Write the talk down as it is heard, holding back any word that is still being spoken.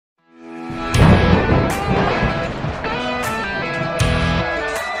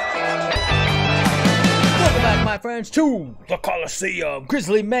friends, to the Coliseum.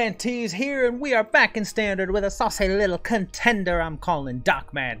 GrizzlyMantes here, and we are back in Standard with a saucy little contender I'm calling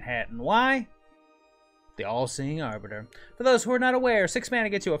Doc Manhattan. Why? The All-Seeing Arbiter. For those who are not aware, 6 mana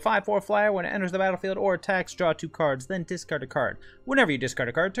gets you a 5/4 flyer. When it enters the battlefield or attacks, draw 2 cards, then discard a card. Whenever you discard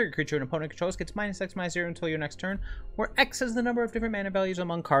a card, target creature an opponent controls gets -X/-0 until your next turn, where X is the number of different mana values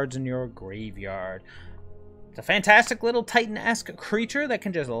among cards in your graveyard. It's a fantastic little Titan-esque creature that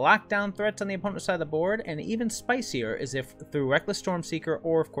can just lock down threats on the opponent's side of the board, and even spicier is if through Reckless Stormseeker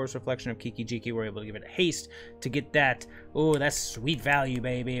or, of course, Reflection of Kiki-Jiki, we're able to give it haste to get that, ooh, that's sweet value,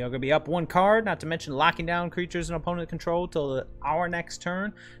 baby. We're going to be up 1 card, not to mention locking down creatures and opponent control till our next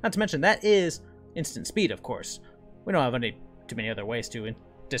turn. Not to mention, that is instant speed, of course. We don't have too many other ways to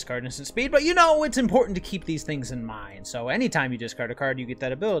discard instant speed, but you know it's important to keep these things in mind. So anytime you discard a card, you get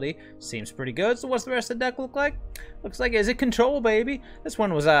that ability. Seems pretty good. So what's the rest of the deck look like? Looks like Izzet Control, baby. This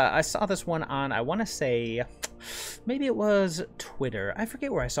one was I saw this one on, I want to say, maybe it was Twitter. I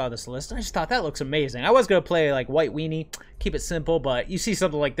forget where I saw this list. I just thought that looks amazing. I was gonna play like White Weenie, keep it simple, but you see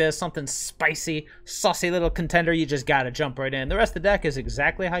something like this, something spicy, saucy little contender, you just gotta jump right in. The rest of the deck is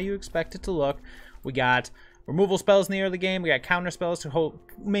exactly how you expect it to look. We got removal spells in the early game. We got counter spells to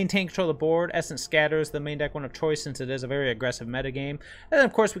maintain control of the board. Essence Scatter is the main deck one of choice since it is a very aggressive metagame. And then,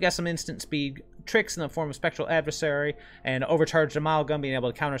 of course, we got some instant speed tricks in the form of Spectral Adversary and Overcharged Amalgam, being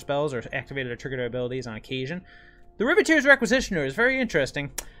able to counter spells or activate or trigger their abilities on occasion. The Riveteers Requisitioner is very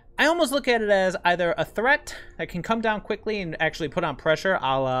interesting. I almost look at it as either a threat that can come down quickly and actually put on pressure,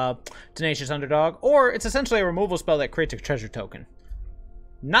 a la Tenacious Underdog, or it's essentially a removal spell that creates a treasure token.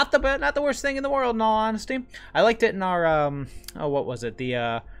 Not the worst thing in the world, in all honesty. I liked it in our, oh, what was it?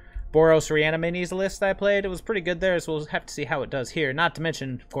 The Boros Reanimates list that I played. It was pretty good there, so we'll have to see how it does here. Not to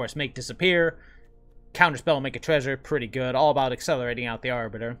mention, of course, make disappear, counterspell, make a treasure. Pretty good. All about accelerating out the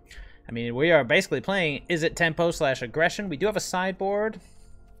Arbiter. I mean, we are basically playing Izzet Tempo/aggression. We do have a sideboard.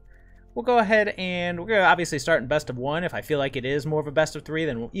 We'll go ahead and we're going to obviously start in best of 1. If I feel like it is more of a best of 3,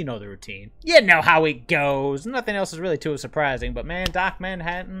 then you know the routine. You know how it goes. Nothing else is really too surprising. But man, Doc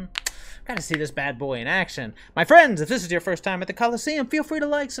Manhattan, gotta see this bad boy in action. My friends, if this is your first time at the Coliseum, feel free to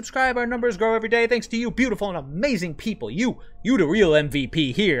like, subscribe. Our numbers grow every day thanks to you beautiful and amazing people. You the real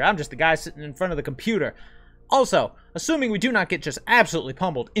MVP here. I'm just the guy sitting in front of the computer. Also, assuming we do not get just absolutely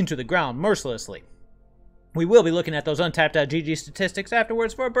pummeled into the ground mercilessly, we will be looking at those untapped.gg statistics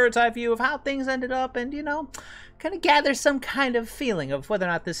afterwards for a bird's eye view of how things ended up and, you know, kind of gather some kind of feeling of whether or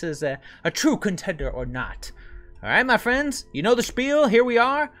not this is a true contender or not. All right, my friends, you know the spiel. Here we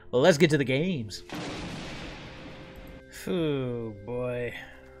are. Well, let's get to the games. Oh, boy.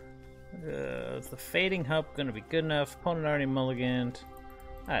 Is the Fading Hope going to be good enough? Opponent already mulliganed.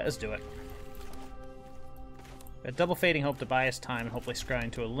 All right, let's do it. Got double Fading Hope to buy us time and hopefully scry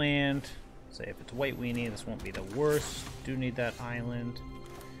into a land. Say if it's White Weenie, this won't be the worst. Do need that island.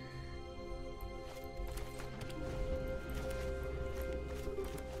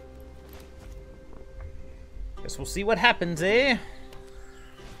 Guess we'll see what happens, eh?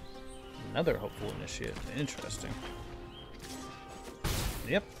 Another hopeful initiate. Interesting.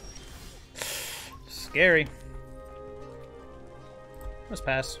 Yep. Scary. Let's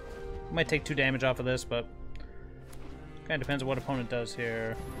pass. Might take 2 damage off of this, but kind of depends on what opponent does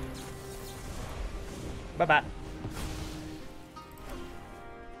here. Bye-bye.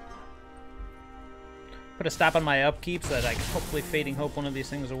 Put a stop on my upkeep so that I can hopefully Fading Hope one of these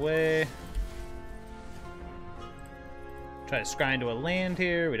things away. Try to scry into a land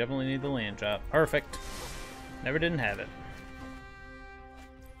here. We definitely need the land drop. Perfect. Never didn't have it.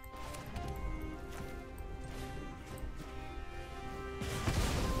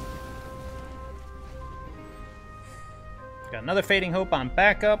 Got another Fading Hope on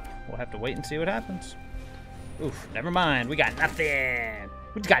backup. We'll have to wait and see what happens. Oof, never mind. We got nothing.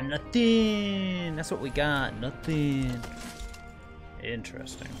 We got nothing. That's what we got. Nothing.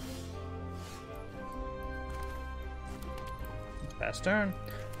 Interesting. Pass turn.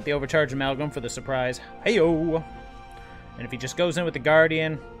 The Overcharged Amalgam for the surprise. Hey-o! And if he just goes in with the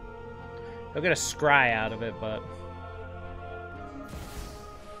Guardian, he'll get a scry out of it, but...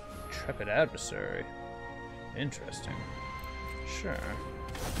 Intrepid Adversary. Interesting. Sure.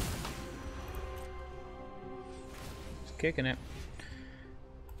 Just kicking it.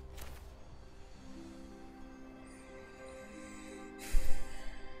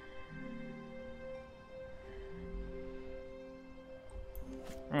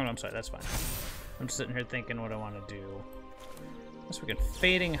 Oh, no, I'm sorry, that's fine. I'm just sitting here thinking what I want to do. Guess we can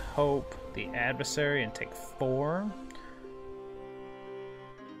Fading Hope the Adversary and take 4.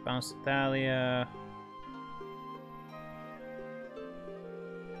 Bounce Thalia.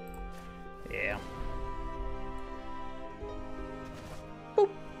 Yeah.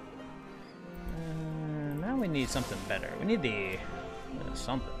 we need something better. We need the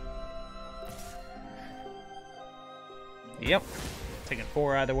something. Yep. Taking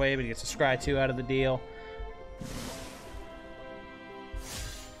 4 either way, but he gets a scry 2 out of the deal.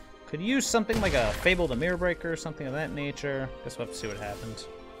 Could use something like a Fable the Mirror Breaker or something of that nature. Guess we'll have to see what happens.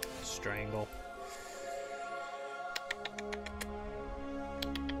 Strangle.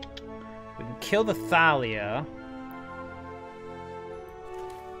 We can kill the Thalia.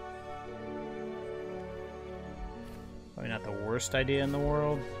 Probably not the worst idea in the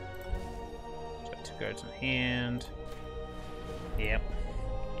world. Got 2 cards in hand. Yep.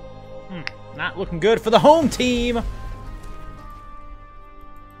 Not looking good for the home team!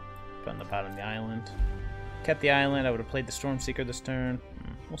 Put on the bottom of the island. Kept the island. I would have played the Stormseeker this turn.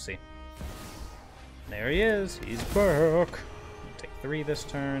 We'll see. There he is. He's back. Take 3 this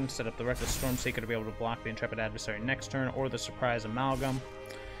turn. Set up the Reckless Stormseeker to be able to block the Intrepid Adversary next turn, or the Surprise Amalgam.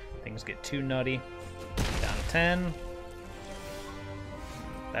 Things get too nutty. Down to 10.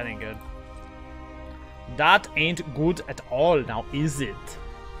 That ain't good. That ain't good at all, now is it?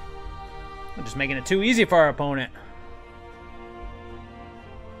 We're just making it too easy for our opponent.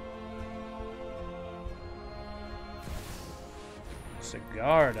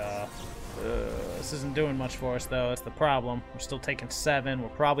 Sigarda. This isn't doing much for us, though. That's the problem. We're still taking 7. We're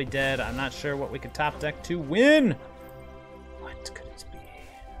probably dead. I'm not sure what we could top deck to win. What could it be?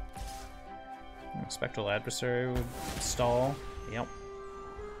 Spectral Adversary would stall. Yep.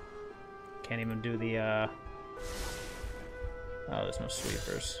 Can't even do the, Oh, there's no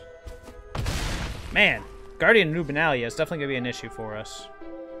sweepers. Man, Guardian Nubenalia is definitely going to be an issue for us.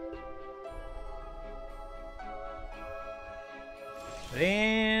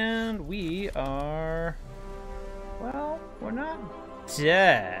 And we are... Well, we're not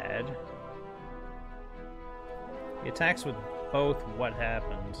dead. He attacks with both. What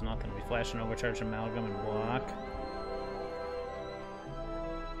happens? Nothing. We flash an Overcharged Amalgam and block.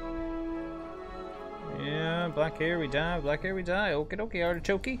 Yeah, black hair, we die. Black hair, we die. Okie dokie,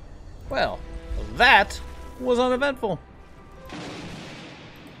 artichoke. Well, that was uneventful.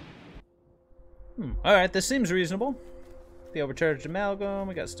 Alright, this seems reasonable. The Overcharged Amalgam,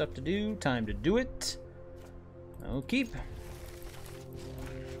 we got stuff to do. Time to do it. I'll keep.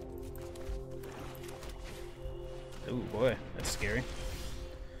 Oh boy, that's scary.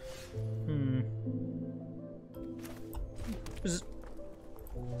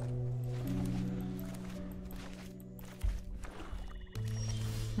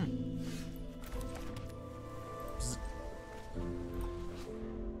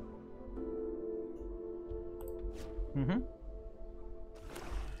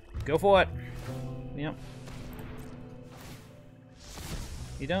 Go for it. Yep.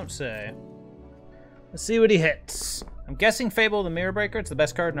 You don't say. Let's see what he hits. I'm guessing Fable the Mirror Breaker. It's the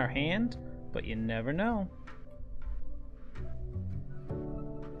best card in our hand, but you never know.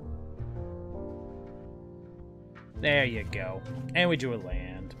 There you go. And we drew a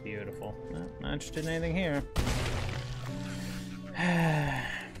land. Beautiful. Well, not interested in anything here.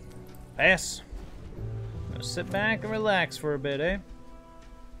 Pass. Gonna sit back and relax for a bit, eh?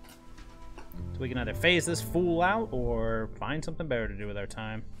 So we can either phase this fool out or find something better to do with our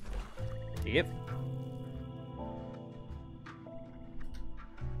time. Yep.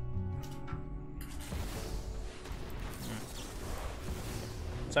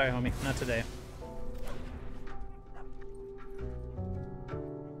 Sorry, homie. Not today.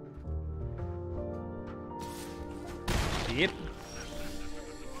 Yep.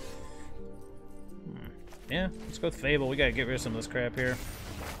 Yeah, let's go with Fable. We gotta get rid of some of this crap here.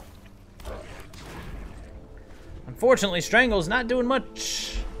 Unfortunately, Strangle's not doing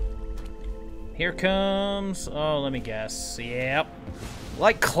much. Here comes... Oh, let me guess. Yep.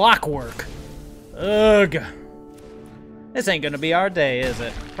 Like clockwork. Ugh. This ain't gonna be our day, is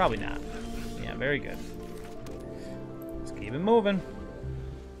it? Probably not. Yeah, very good. Let's keep it moving.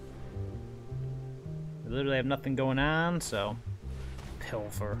 We literally have nothing going on, so...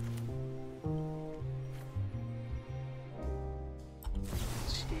 Pilfer.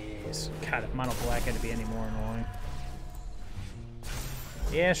 Jeez. God, if Mono Black had to be any more annoying.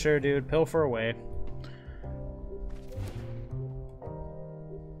 Yeah, sure, dude. Pilfer away.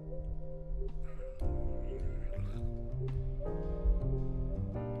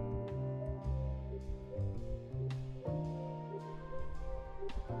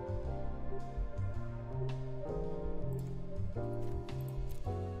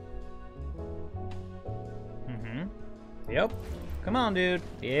 Yep. Come on, dude.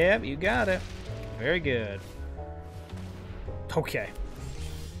 Yep, you got it. Very good. Okay.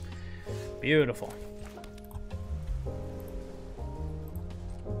 Beautiful.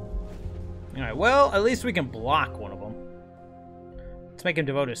 Alright, well, at least we can block one of them. Let's make him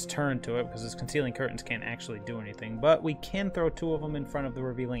devote his turn to it, because his Concealing Curtains can't actually do anything. But we can throw 2 of them in front of the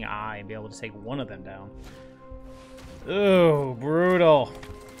Revealing Eye and be able to take one of them down. Ooh, brutal.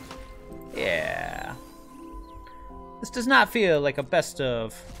 Yeah. This does not feel like a best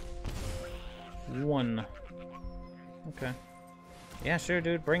of 1. Okay. Yeah, sure,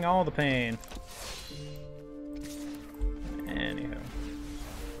 dude. Bring all the pain. Anywho.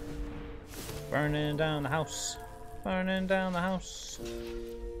 Burning down the house. Burning down the house.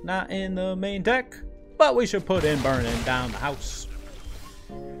 Not in the main deck, but we should put in burning down the house.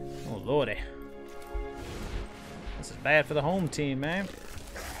 Oh, lordy. This is bad for the home team, man.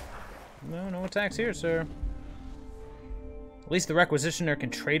 No attacks here, sir. At least the Requisitioner can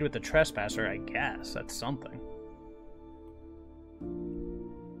trade with the Trespasser, I guess. That's something.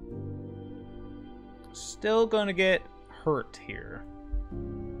 Still gonna get hurt here.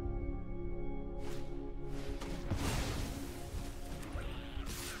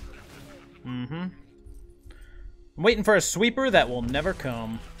 I'm waiting for a sweeper that will never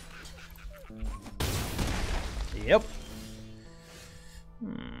come. Yep.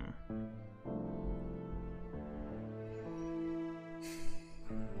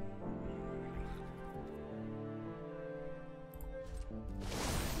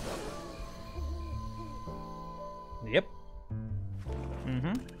 Yep.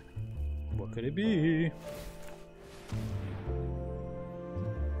 What could it be?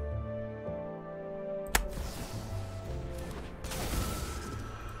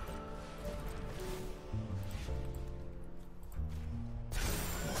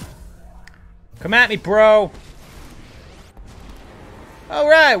 Come at me, bro.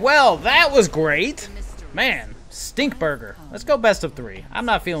 Alright, well, that was great. Man, stinkburger. Let's go best of 3. I'm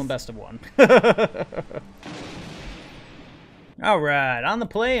not feeling best of 1. Alright, on the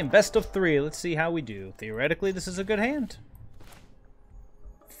play and best of 3. Let's see how we do. Theoretically, this is a good hand.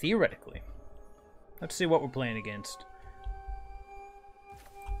 Theoretically. Let's see what we're playing against.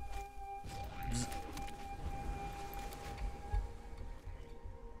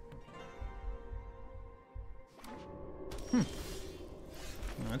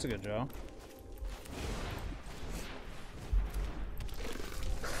 That's a good draw.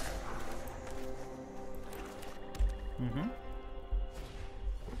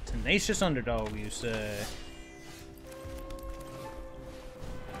 Tenacious underdog, you say?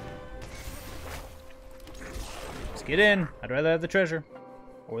 Let's get in. I'd rather have the treasure.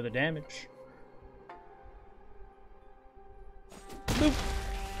 Or the damage. Boop.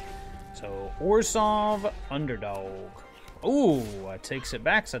 So, Orzhov, underdog. Ooh, I takes it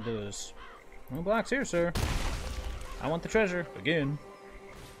back, so I do this. No blocks here, sir. I want the treasure. Again.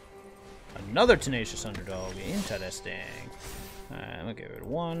 Another tenacious underdog. Interesting. Alright, look at it.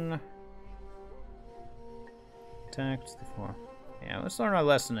 1. Attack to the 4. Yeah, let's learn our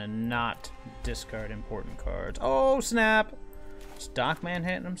lesson and not discard important cards. Oh, snap! It's Doc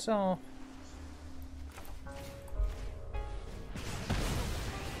Manhattan himself.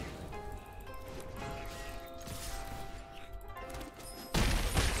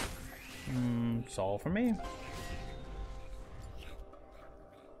 It's all for me.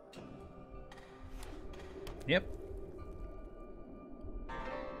 Yep.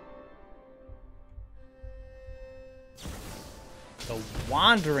 The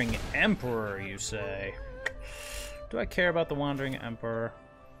Wandering Emperor, you say? Do I care about the Wandering Emperor?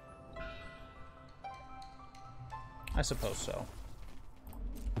 I suppose so.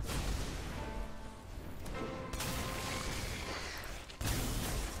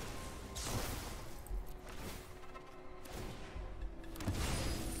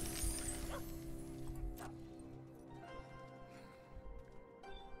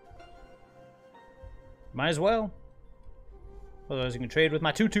 Might as well. Otherwise, you can trade with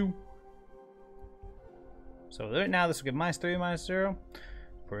my 2/2. So right now, this will give -3, -0.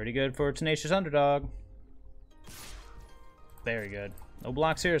 Pretty good for a tenacious underdog. Very good. No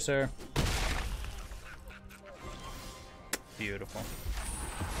blocks here, sir. Beautiful.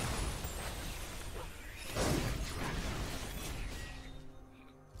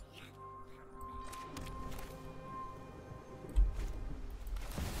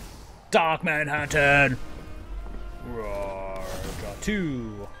 Dark Manhattan! Roar. Draw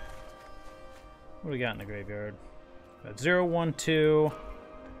 2. What do we got in the graveyard? Got 0, 1, 2.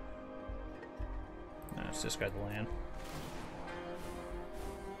 Let's discard the land.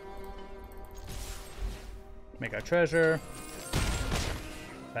 Make our treasure.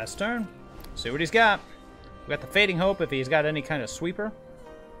 Fast turn. See what he's got. We got the Fading Hope if he's got any kind of sweeper.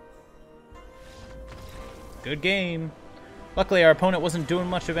 Good game. Luckily, our opponent wasn't doing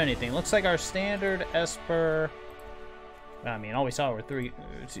much of anything. Looks like our standard Esper... I mean, all we saw were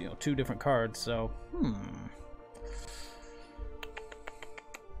two different cards, so... I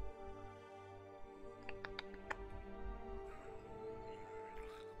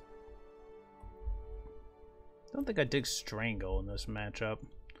don't think I dig Strangle in this matchup.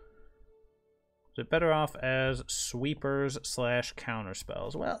 Is it better off as sweepers /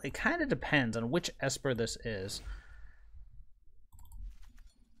 counterspells? Well, it kind of depends on which Esper this is.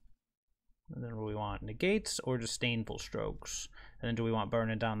 And then what do we want? Negates or Disdainful Strokes? And then do we want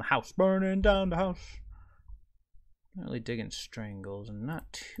Burning Down the House? Burning down the house! Not really digging Strangles. I'm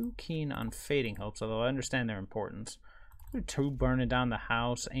not too keen on Fading Hopes, although I understand their importance. 2 Burning Down the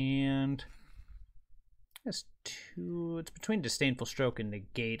House and... I guess 2... It's between Disdainful Stroke and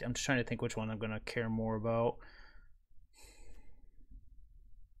Negate. I'm just trying to think which one I'm going to care more about.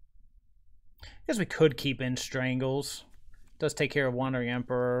 I guess we could keep in Strangles. Does take care of Wandering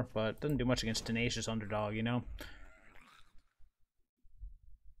Emperor, but doesn't do much against Tenacious Underdog, you know?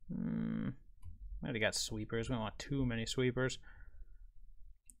 Already got sweepers. We don't want too many sweepers.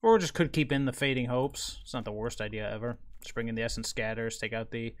 Or just could keep in the Fading Hopes. It's not the worst idea ever. Just bring in the Essence Scatters, take out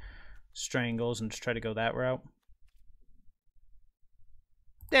the Strangles, and just try to go that route.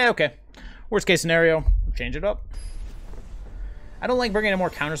 Yeah, okay. Worst case scenario, change it up. I don't like bringing in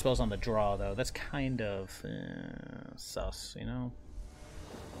more counterspells on the draw, though. That's kind of sus, you know?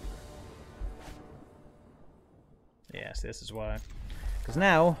 Yeah, see, this is why. Because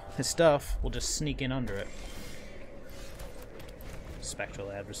now, his stuff will just sneak in under it.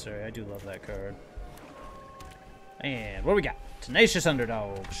 Spectral Adversary. I do love that card. And what do we got? Tenacious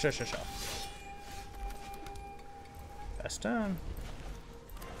Underdog. Sure. Best turn.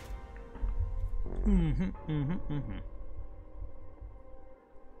 I'm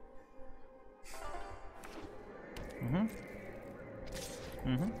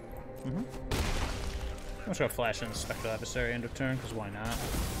just gonna flash in Spectral Adversary end of turn, because why not?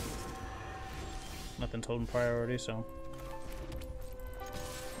 Nothing told in priority, so.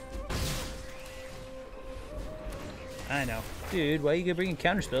 I know. Dude, why are you gonna bring in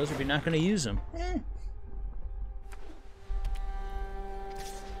counterspells if you're not gonna use them?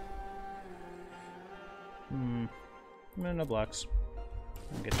 No blocks.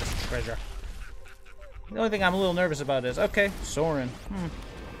 I'll get this treasure. The only thing I'm a little nervous about is, okay, Soaring.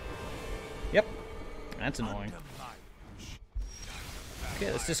 Yep. That's annoying. Okay,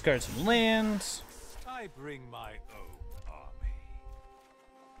 let's discard some lands. I bring my own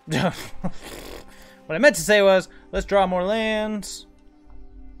army. What I meant to say was, let's draw more lands.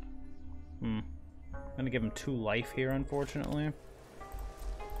 I'm gonna give him 2 life here, unfortunately.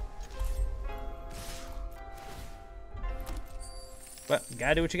 But you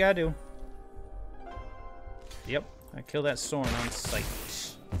gotta do what you gotta do. Yep, I killed that Soaring on sight.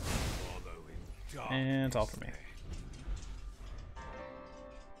 And it's all for me.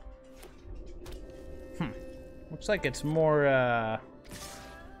 Looks like it's more,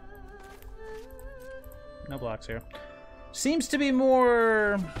 no blocks here. Seems to be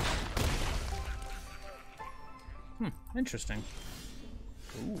more... interesting.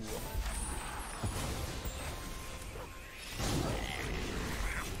 Ooh.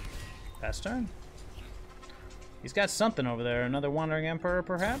 Pass turn. He's got something over there. Another Wandering Emperor,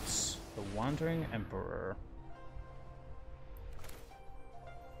 perhaps? The Wandering Emperor.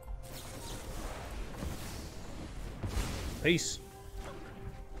 Peace.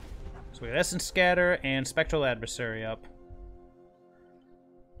 So we got Essence Scatter and Spectral Adversary up.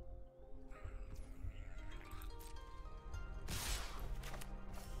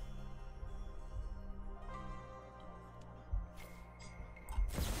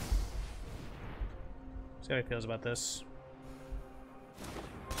 See how he feels about this.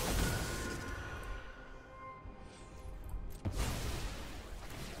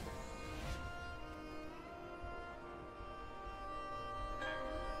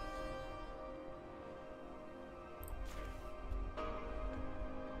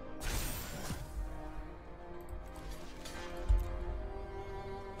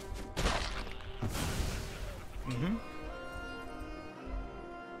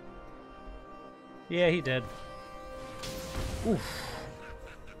 Yeah, he did. Oof.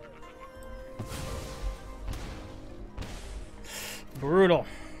 Brutal.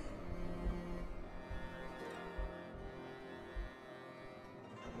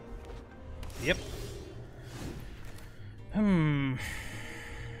 Yep.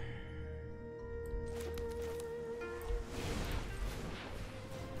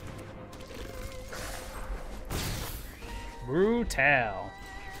 Brutal.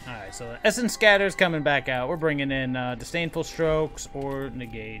 Alright, so Essence Scatter's coming back out. We're bringing in Disdainful Strokes or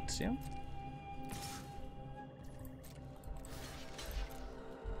Negates, yeah?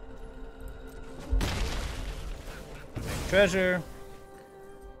 Treasure.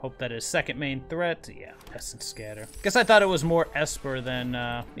 Hope that is second main threat. Yeah, Essence Scatter. Guess I thought it was more Esper than...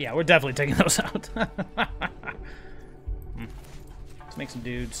 yeah, we're definitely taking those out. Let's make some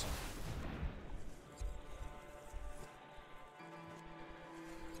dudes.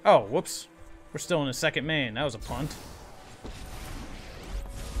 Oh, whoops. We're still in the second main. That was a punt.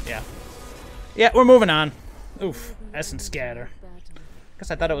 Yeah. Yeah, we're moving on. Oof. Essence Scatter. Guess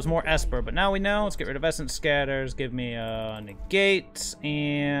I thought it was more Esper, but now we know. Let's get rid of Essence Scatters. Give me a Negate,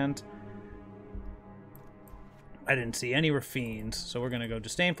 and... I didn't see any Rafines, so we're going to go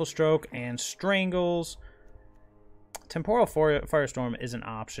Disdainful Stroke and Strangles. Temporal Firestorm is an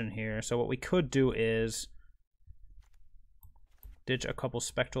option here, so what we could do is... ditch a couple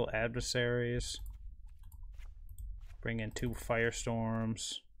Spectral Adversaries. Bring in 2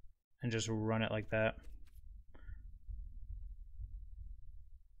 Firestorms. And just run it like that.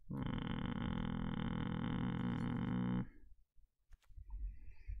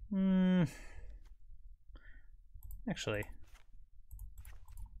 Actually,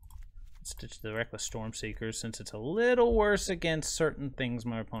 let's ditch the Reckless Stormseekers since it's a little worse against certain things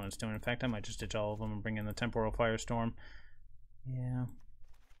my opponent's doing. In fact, I might just ditch all of them and bring in the Temporal Firestorm. Yeah.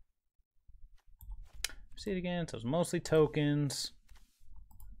 See it again. So it's mostly tokens.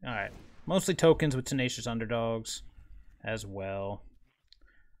 Alright. Mostly tokens with Tenacious Underdogs as well.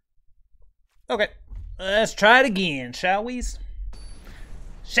 Okay. Let's try it again, shall we?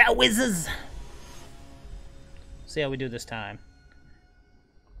 Shall whizzes? See how we do this time.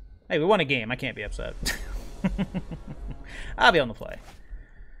 Hey, we won a game. I can't be upset. I'll be on the play.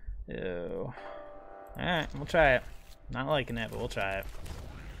 Ew. Alright, we'll try it. Not liking it, but we'll try it.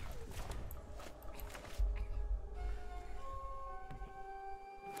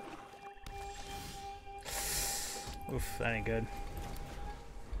 Oof, that ain't good.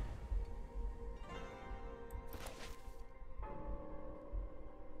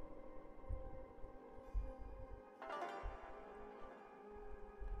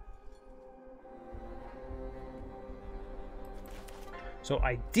 So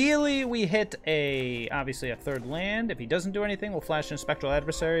ideally we hit obviously a third land. If he doesn't do anything, we'll flash in Spectral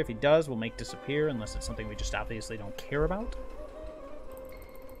Adversary. If he does, we'll make disappear unless it's something we just obviously don't care about.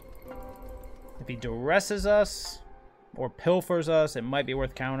 If he duresses us or pilfers us, it might be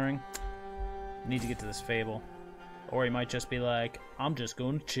worth countering. We need to get to this Fable. Or he might just be like, I'm just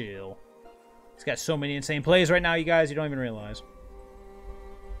going to chill. He's got so many insane plays right now, you guys, you don't even realize.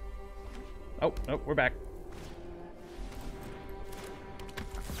 Oh, we're back.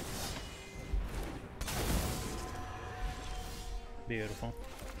 Beautiful.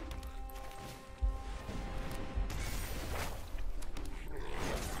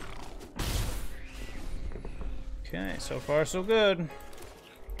 Okay, so far so good.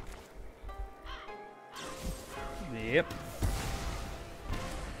 Yep.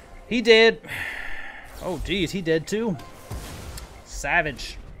 He did. Oh, geez, he did too.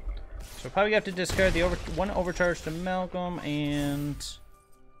 Savage. So we'll probably have to discard the one Overcharged Amalgam and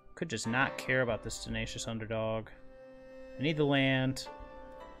could just not care about this Tenacious Underdog. I need the land.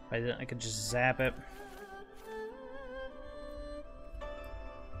 I could just zap it.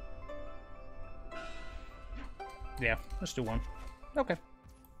 Yeah, let's do one. Okay.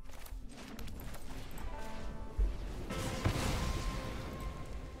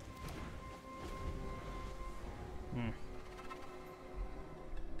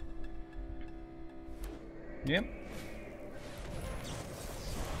 Yep.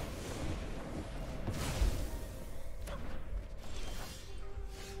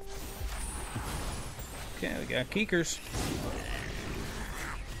 Okay, we got Keekers.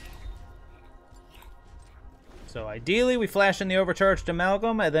 So ideally we flash in the Overcharged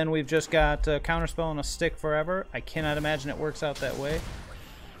Amalgam, and then we've just got Counterspell and a stick forever. I cannot imagine it works out that way.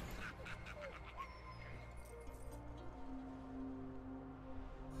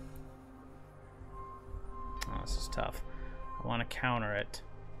 Oh, this is tough. I want to counter it,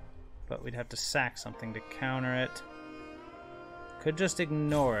 but we'd have to sack something to counter it. Could just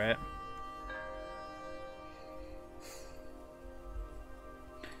ignore it.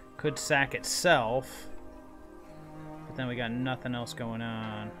 Could sack itself. But then we got nothing else going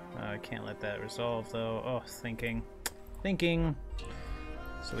on. I can't let that resolve though. Oh, thinking.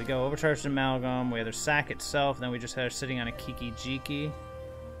 So we go Overcharged Amalgam, we either sack itself, then we just have sitting on a Kiki Jiki.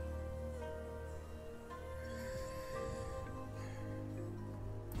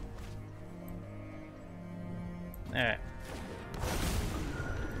 Alright.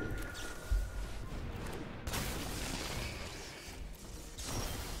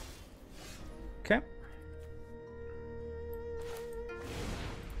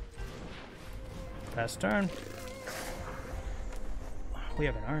 Pass turn. We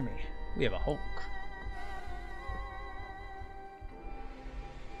have an army. We have a Hulk.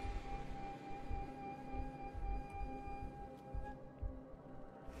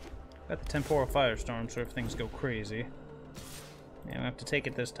 Got the Temporal Firestorm, so if things go crazy. Yeah, I have to take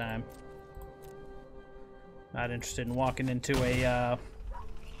it this time. Not interested in walking into a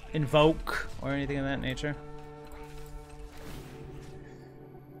invoke or anything of that nature.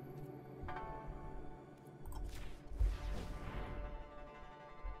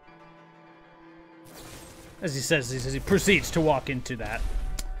 As he says, he proceeds to walk into that.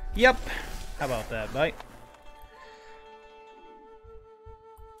 Yep. How about that, bite?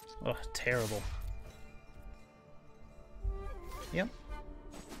 Ugh, terrible. Yep.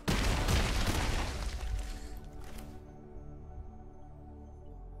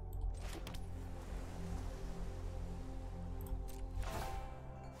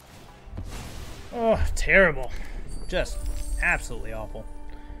 Oh, terrible. Just absolutely awful.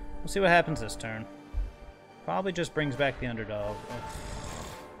 We'll see what happens this turn. Probably just brings back the underdog.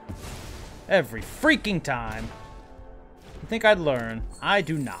 Ugh. Every freaking time. You think I'd learn? I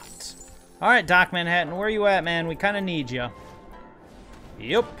do not. Alright, Doc Manhattan, where you at, man? We kind of need you.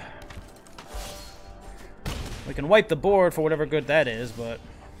 Yep. We can wipe the board for whatever good that is, but...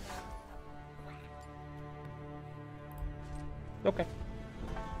 okay.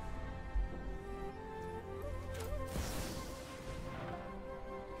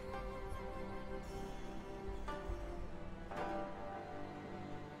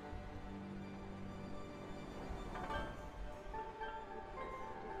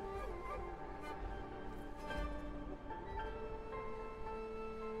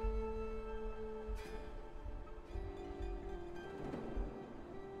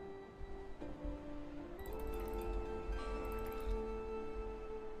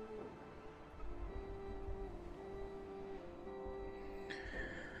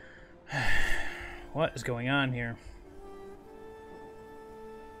 What is going on here?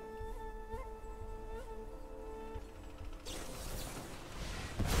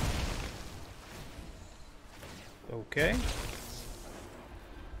 Okay.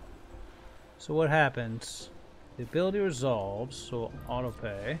 So what happens? The ability resolves, so auto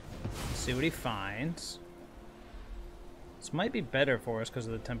pay. Let's see what he finds. This might be better for us because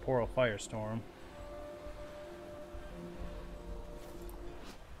of the Temporal Firestorm.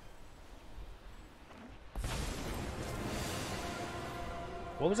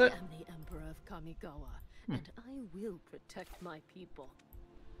 What was it? I am the Emperor of Kamigawa, and I will protect my people.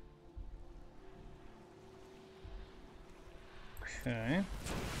 Okay. I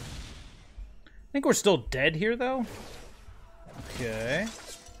think we're still dead here, though. Okay.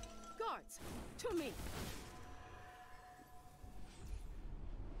 Guards, to me.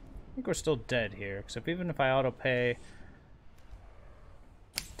 I think we're still dead here, because even if I auto pay...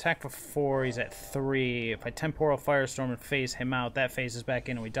 attack for 4, he's at 3. If I Temporal Firestorm and phase him out, that phases back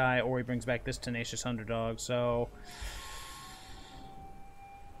in and we die, or he brings back this tenacious underdog, so...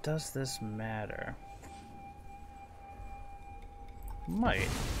 does this matter? Might.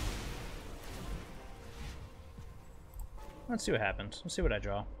 Let's see what happens. Let's see what I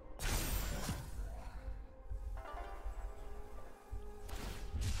draw.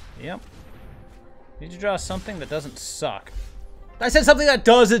 Yep. Need to draw something that doesn't suck. I said something that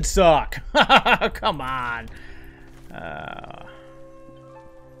doesn't suck. Come on.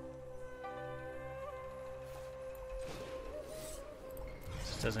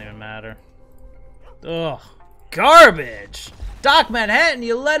 This doesn't even matter. Ugh. Garbage. Doc Manhattan,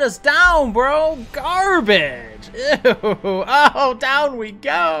 you let us down, bro. Garbage. Ew. Oh, down we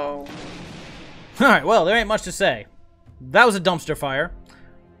go. Alright, well, there ain't much to say. That was a dumpster fire.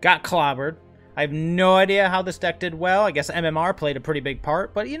 Got clobbered. I have no idea how this deck did well. I guess MMR played a pretty big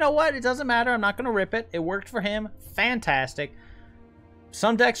part. But you know what? It doesn't matter. I'm not going to rip it. It worked for him. Fantastic.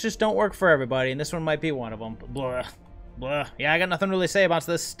 Some decks just don't work for everybody, and this one might be one of them. Blah. Blah. Yeah, I got nothing to really say about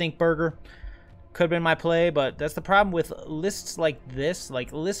this stinkburger. Could have been my play, but that's the problem with lists like this.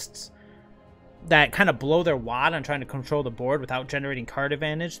 Like lists that kind of blow their wad on trying to control the board without generating card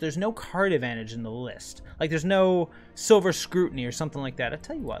advantage. There's no card advantage in the list. Like there's no silver scrutiny or something like that. I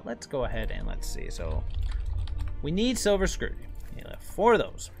tell you what, let's go ahead and let's see. So we need silver scrutiny. We need 4 of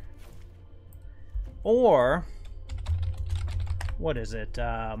those. Or what is it?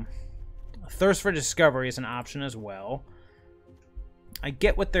 Thirst for Discovery is an option as well. I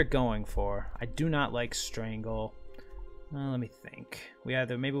get what they're going for. I do not like Strangle. Let me think.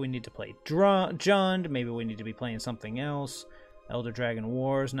 Maybe we need to play Jund. Maybe we need to be playing something else. Elder Dragon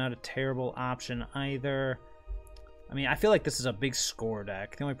War is not a terrible option either. I mean, I feel like this is a big score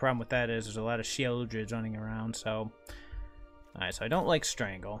deck. The only problem with that is there's a lot of Sheoldreds running around, so... Alright, so I don't like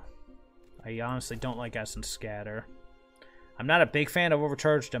Strangle. I honestly don't like Essence Scatter. I'm not a big fan of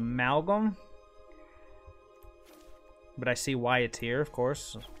Overcharged Amalgam. But I see why it's here, of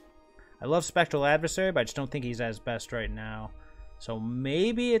course. I love Spectral Adversary, but I just don't think he's at his best right now. So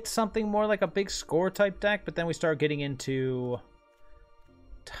maybe it's something more like a big score type deck, but then we start getting into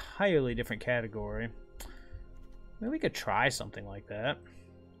entirely different category. Maybe we could try something like that.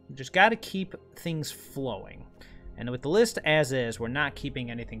 We just got to keep things flowing. And with the list as is, we're not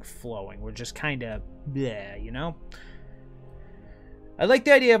keeping anything flowing. We're just kind of bleh, you know? I like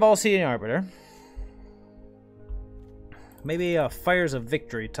the idea of All-Seeing Arbiter. Maybe a Fires of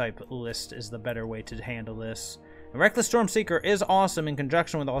Victory type list is the better way to handle this. And Reckless Stormseeker is awesome in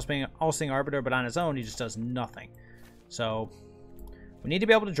conjunction with All-Seeing Arbiter, but on his own, he just does nothing. So, we need to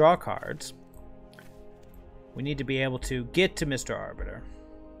be able to draw cards. We need to be able to get to Mr. Arbiter.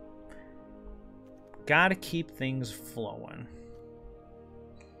 Gotta keep things flowing.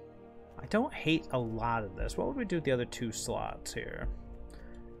 I don't hate a lot of this. What would we do with the other 2 slots here?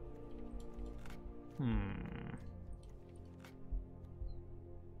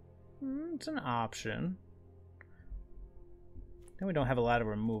 It's an option. Then we don't have a lot of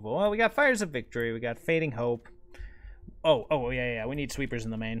removal. Well, we got Fires of Victory. We got Fading Hope. Oh, yeah. We need sweepers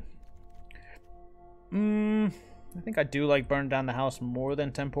in the main. I think I do like Burn Down the House more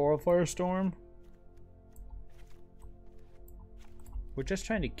than Temporal Firestorm. We're just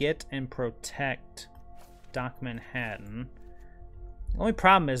trying to get and protect Doc Manhattan. The only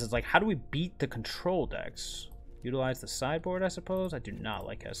problem is, it's like, how do we beat the control decks? Utilize the sideboard, I suppose? I do not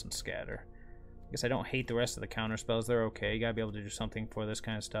like Essence Scatter. I guess I don't hate the rest of the counter spells. They're okay. You gotta be able to do something for this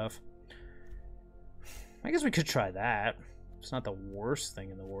kind of stuff. I guess we could try that. It's not the worst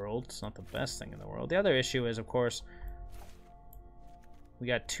thing in the world. It's not the best thing in the world. The other issue is, of course, we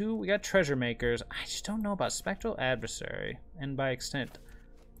got Treasure Makers. I just don't know about Spectral Adversary, and by extent,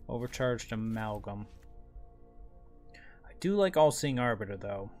 Overcharged Amalgam. I do like All-Seeing Arbiter,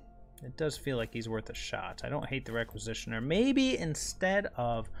 though. It does feel like he's worth a shot. I don't hate the Requisitioner. Maybe instead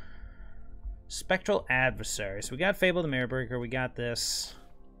of Spectral Adversary. So we got Fable the Mirror Breaker. We got this.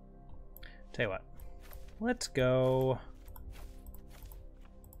 Tell you what. Let's go.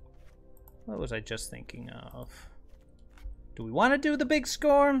 What was I just thinking of? Do we want to do the big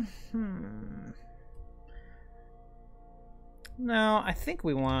score? No, I think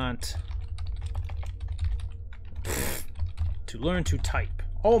we want to learn to type.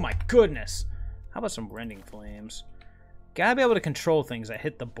 Oh my goodness. How about some Rending Flames? Gotta be able to control things that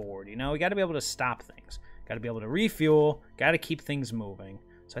hit the board, you know? We gotta be able to stop things. Gotta be able to refuel. Gotta keep things moving.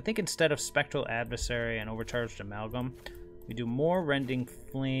 So I think instead of Spectral Adversary and Overcharged Amalgam, we do more Rending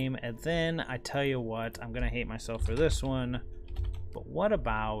Flame, and then, I tell you what, I'm gonna hate myself for this one, but what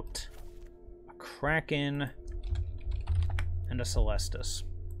about a Kraken and a Celestus?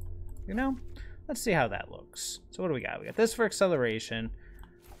 You know? Let's see how that looks. So what do we got? We got this for acceleration.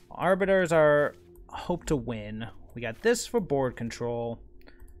 Arbiters are hope to win. We got this for board control.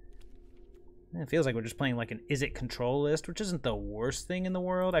 It feels like we're just playing like an Izzet Control list, which isn't the worst thing in the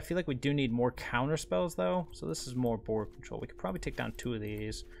world. I feel like we do need more counter spells, though. So this is more board control. We could probably take down 2 of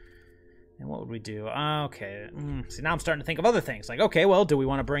these. And what would we do? Okay. See, now I'm starting to think of other things. Like, okay, well, do we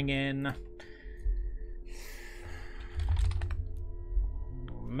want to bring in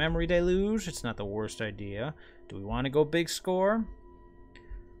Memory Deluge? It's not the worst idea. Do we want to go big score?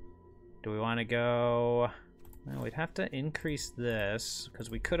 Do we want to go... Well, we'd have to increase this,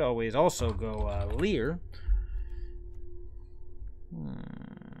 because we could always also go Leer.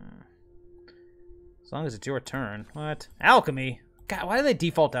 As long as it's your turn. What? Alchemy? God, why do they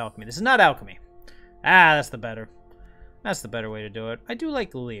default Alchemy? This is not Alchemy. Ah, that's the better way to do it. I do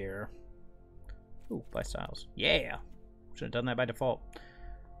like Leer. Ooh, by styles. Yeah. Should have done that by default.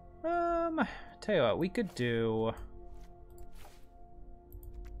 Tell you what, we could do...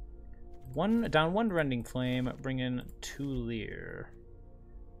 down 1 Rending Flame, bring in 2 Leer.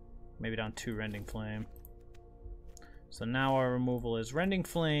 Maybe down 2 Rending Flame. So now our removal is Rending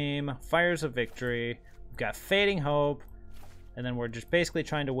Flame, Fires of Victory, we've got Fading Hope, and then we're just basically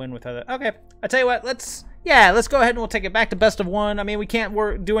trying to win with other... Okay, I tell you what, let's go ahead and we'll take it back to best of 1. I mean, we can't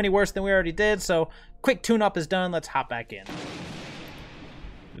do any worse than we already did, so quick tune-up is done. Let's hop back in.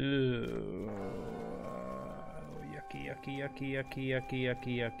 Ooh. Yucky.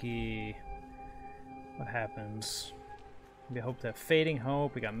 What happens? We hope to have Fading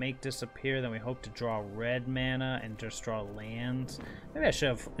Hope. We got Make Disappear. Then we hope to draw red mana and just draw lands. Maybe I should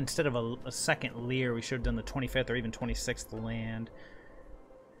have, instead of a second Leer, we should have done the 25th or even 26th land.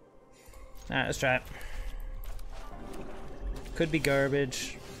 Alright, let's try it. could be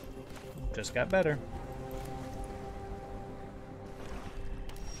garbage. Just got better.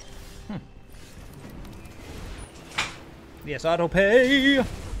 Yes, auto pay. Let's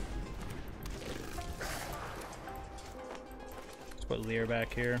put Lear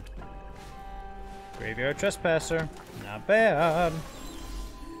back here. Graveyard Trespasser. Not bad.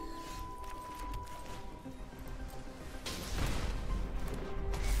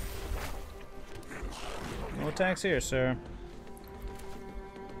 No attacks here, sir.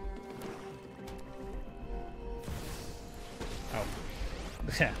 Oh.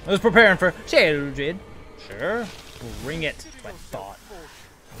 Yeah, I was preparing for Shieldred. Sure. Bring it, I thought.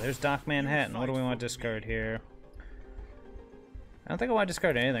 There's Doc Manhattan. What do we want to discard here? I don't think I want to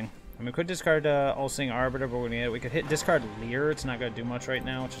discard anything. I mean, we could discard All-Seeing Arbiter, but we could hit discard Lear. It's not going to do much right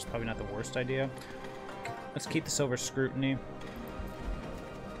now, which is probably not the worst idea. Let's keep the Silver Scrutiny.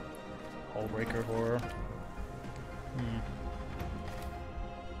 Hullbreaker Horror.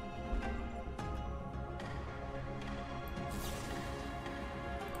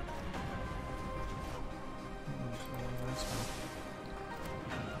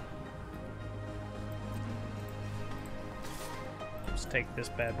 Let's take this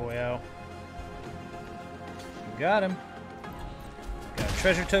bad boy out. Got him. Got a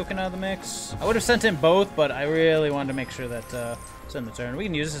treasure token out of the mix. I would have sent in both, but I really wanted to make sure that it's in the turn. We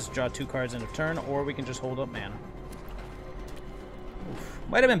can use this to draw 2 cards in a turn, or we can just hold up mana. Oof.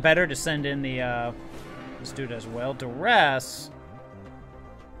 Might have been better to send in the this dude as well. Duress.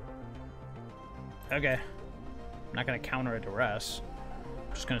 Okay. I'm not going to counter a Duress.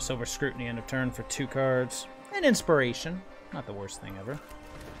 I'm just going to Silver Scrutiny end of turn for 2 cards. And Inspiration. Not the worst thing ever.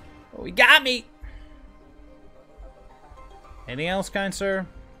 Oh, he got me! Anything else, kind sir?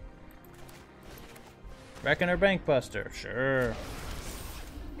 Reckoner Bankbuster. Sure.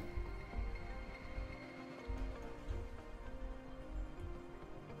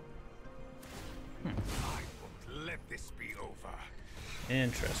 I won't let this be over.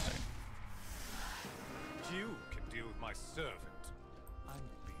 Interesting. You can deal with my servant. I'm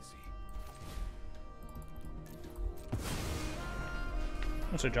busy.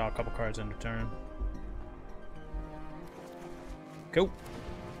 Let's draw a couple cards end of turn. Go.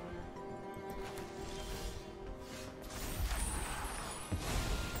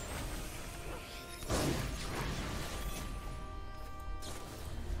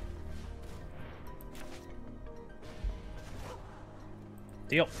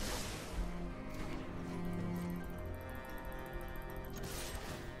 Deal.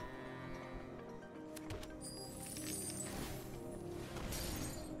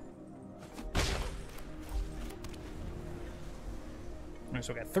 Alright,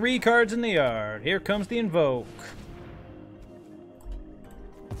 so we got 3 cards in the yard. Here comes the Invoke.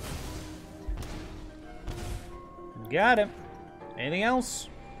 Got him. Anything else?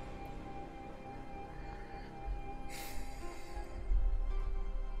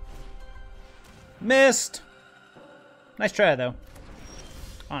 Missed! Nice try, though.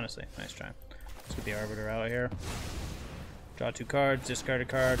 Honestly, nice try. Let's get the Arbiter out here. Draw 2 cards, discard a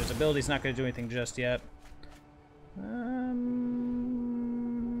card. His ability's not going to do anything just yet.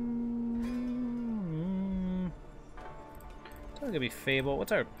 It's going to be Fable.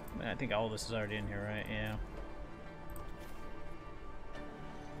 What's our... I think all this is already in here, right? Yeah.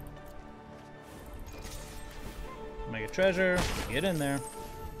 Make a treasure. Get in there.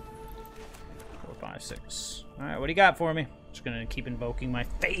 4, 5, 6. Alright, what do you got for me? Just gonna keep invoking my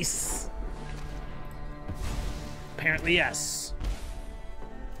face. Apparently, yes.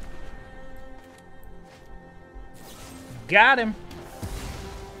 Got him.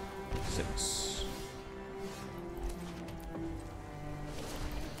 6.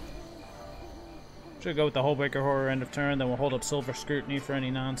 Should go with the Hullbreaker Horror end of turn, then we'll hold up Silver Scrutiny for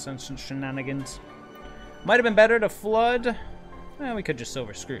any nonsense and shenanigans. Might have been better to Flood. Well, we could just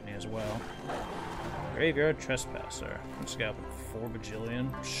Silver Scrutiny as well. Graveyard Trespasser. Let's go with 4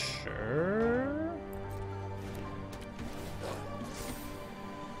 bajillion. Sure.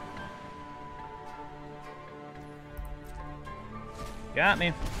 Got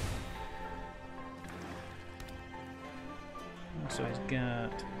me. So he's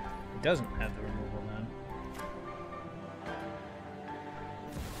got... He doesn't have the removal then.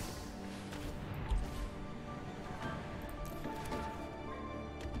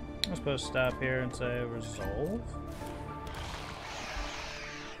 I'm supposed to stop here and say resolve.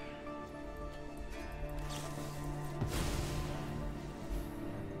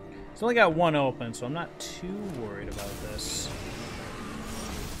 It's only got 1 open, so I'm not too worried about this.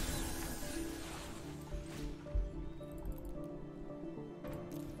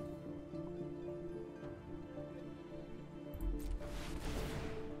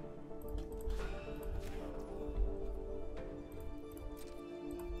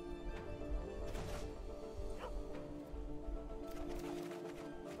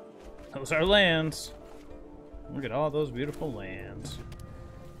 Those are lands. Look at all those beautiful lands.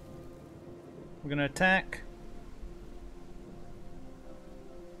 We're gonna attack.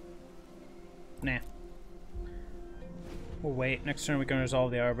 Nah. We'll wait. Next turn we can resolve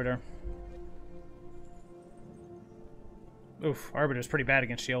the Arbiter. Oof, Arbiter's pretty bad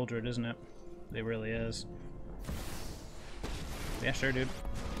against Sheoldred, isn't it? It really is. Yeah, sure, dude.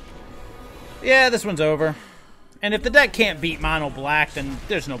 Yeah, this one's over. And if the deck can't beat Mono Black, then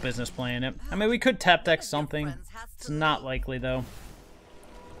there's no business playing it. I mean, we could tap deck something. It's not likely, though.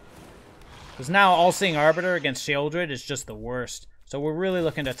 Because now All-Seeing Arbiter against Sheoldred is just the worst. So we're really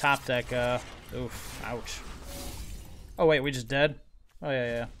looking to top deck, oof, ouch. Oh, wait, we just dead? Oh,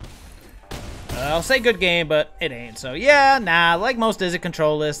 yeah. I'll say good game, but it ain't. So, yeah, nah, like most Izzet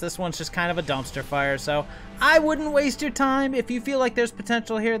Control lists, this one's just kind of a dumpster fire. So, I wouldn't waste your time. If you feel like there's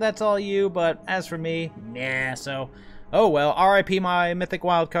potential here, that's all you. But as for me, nah. So, oh well, RIP my Mythic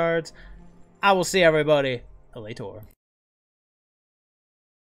Wildcards. I will see everybody later.